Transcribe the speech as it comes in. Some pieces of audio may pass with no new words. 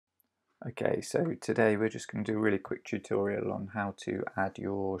Okay, so today we're just going to do a really quick tutorial on how to add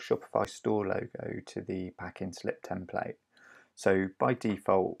your Shopify store logo to the packing slip template. So by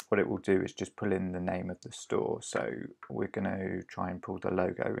default, what it will do is just pull in the name of the store. So we're going to try and pull the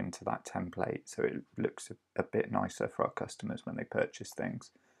logo into that template so it looks a bit nicer for our customers when they purchase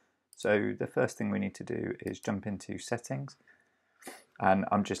things. So the first thing we need to do is jump into settings. And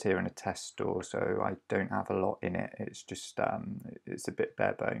I'm just here in a test store, so I don't have a lot in it. It's just it's a bit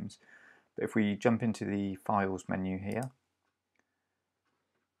bare bones. But if we jump into the Files menu here,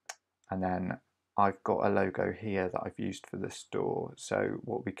 and then I've got a logo here that I've used for the store. So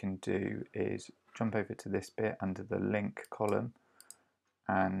what we can do is jump over to this bit under the link column,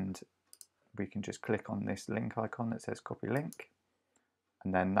 and we can just click on this link icon that says copy link,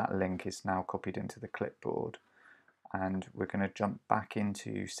 and then that link is now copied into the clipboard. And we're going to jump back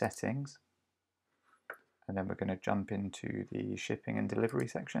into settings, and then we're going to jump into the shipping and delivery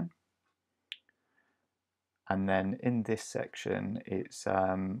section. And then in this section, it's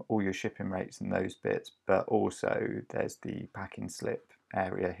all your shipping rates and those bits, but also there's the packing slip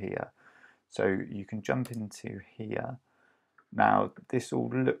area here. So you can jump into here. Now, this all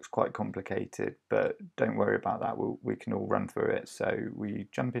looks quite complicated, but don't worry about that. We can all run through it. So we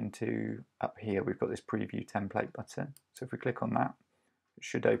jump into up here, we've got this preview template button. So if we click on that, it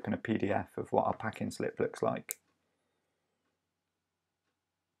should open a PDF of what our packing slip looks like.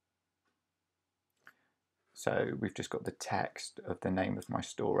 So we've just got the text of the name of my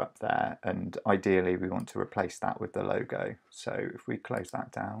store up there, and ideally we want to replace that with the logo. So if we close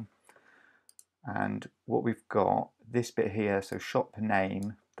that down, and what we've got, this bit here, so shop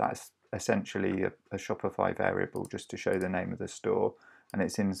name, that's essentially a Shopify variable just to show the name of the store, and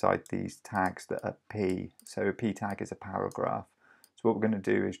it's inside these tags that are P. So a P tag is a paragraph. So what we're going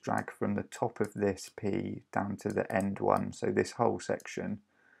to do is drag from the top of this P down to the end one, so this whole section,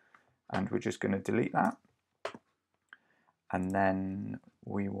 and we're just going to delete that. And then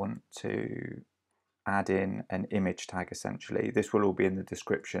we want to add in an image tag essentially. This will all be in the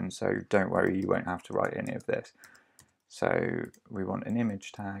description, so don't worry, you won't have to write any of this. So we want an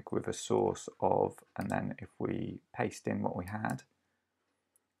image tag with a source of, and then if we paste in what we had,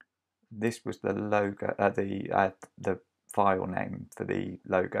 this was the logo, the file name for the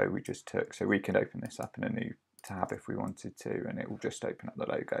logo we just took. So we can open this up in a new tab if we wanted to, and it will just open up the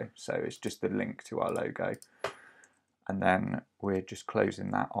logo. So it's just the link to our logo. And then we're just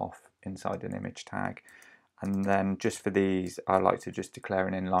closing that off inside an image tag. And then just for these, I like to just declare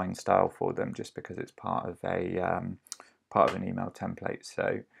an inline style for them, just because it's part of an email template.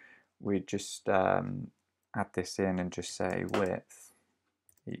 So we just add this in and just say width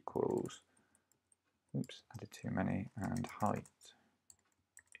equals, oops, added too many, and height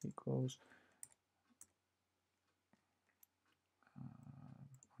equals.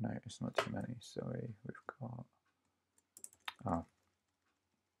 No, it's not too many. Sorry, we've got. Oh,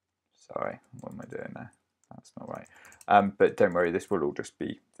 sorry, what am I doing there? That's not right. But don't worry, this will all just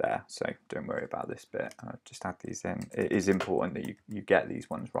be there, so don't worry about this bit. Just add these in. It is important that you get these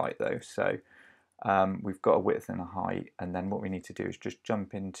ones right though. So we've got a width and a height, and then what we need to do is just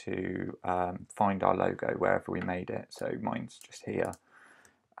jump into find our logo wherever we made it. So mine's just here.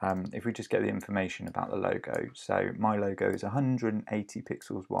 If we just get the information about the logo, so my logo is 180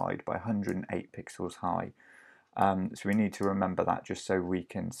 pixels wide by 108 pixels high. So we need to remember that just so we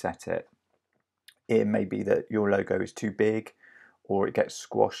can set it. It may be that your logo is too big, or it gets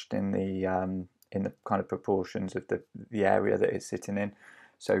squashed in the kind of proportions of the area that it's sitting in.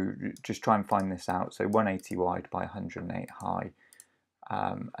 So just try and find this out. So 180 wide by 108 high,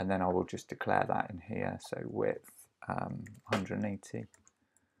 and then I will just declare that in here. So width 180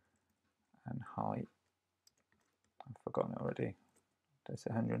 and height. I've forgotten it already. Does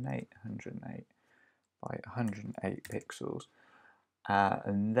it 108? 108 by 108 pixels,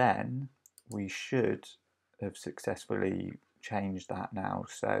 and then we should have successfully changed that now.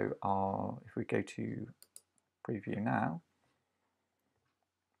 So if we go to preview now,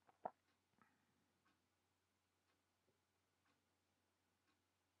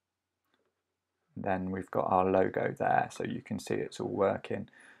 then we've got our logo there, so you can see it's all working.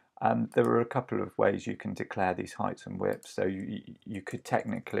 There are a couple of ways you can declare these heights and widths. So you could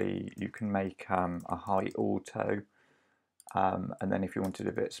technically, you can make a height auto, and then if you wanted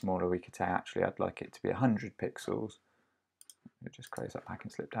a bit smaller, we could say actually I'd like it to be 100 pixels. We'll just close that back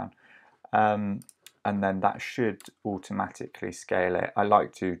and slip down. And then that should automatically scale it. I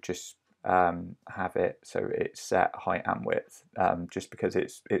like to just have it so it's set height and width, just because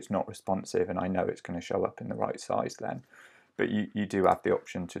it's not responsive, and I know it's going to show up in the right size then. But you do have the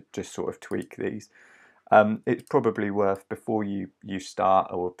option to just sort of tweak these. It's probably worth, before you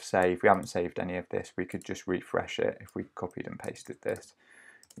start or save, we haven't saved any of this, we could just refresh it. If we copied and pasted this,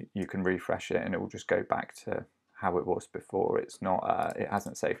 you can refresh it and it will just go back to how it was before. It's not, it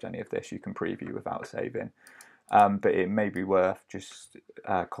hasn't saved any of this. You can preview without saving. But it may be worth just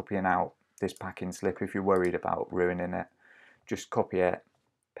copying out this packing slip if you're worried about ruining it. Just copy it,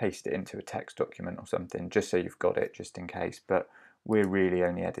 paste it into a text document or something, just so you've got it, just in case. But we're really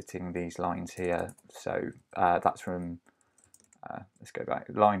only editing these lines here, so that's from let's go back,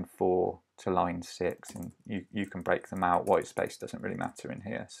 line 4 to line 6, and you can break them out. White space doesn't really matter in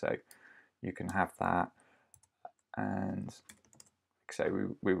here, so you can have that. And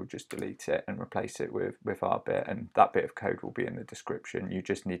so we will just delete it and replace it with our bit, and that bit of code will be in the description. You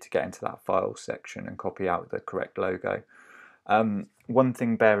just need to get into that file section and copy out the correct logo. One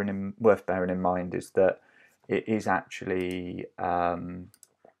thing worth bearing in mind is that it is actually that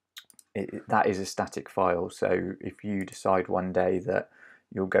is a static file. So if you decide one day that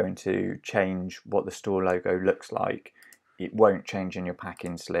you're going to change what the store logo looks like, it won't change in your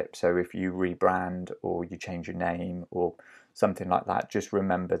packing slip. So if you rebrand or you change your name or something like that, just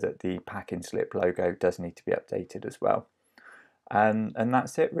remember that the packing slip logo does need to be updated as well. And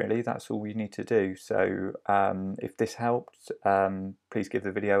that's it really, that's all we need to do. So if this helped, please give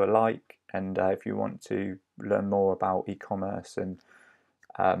the video a like, and if you want to learn more about e-commerce and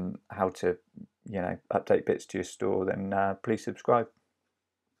how to update bits to your store, then please subscribe.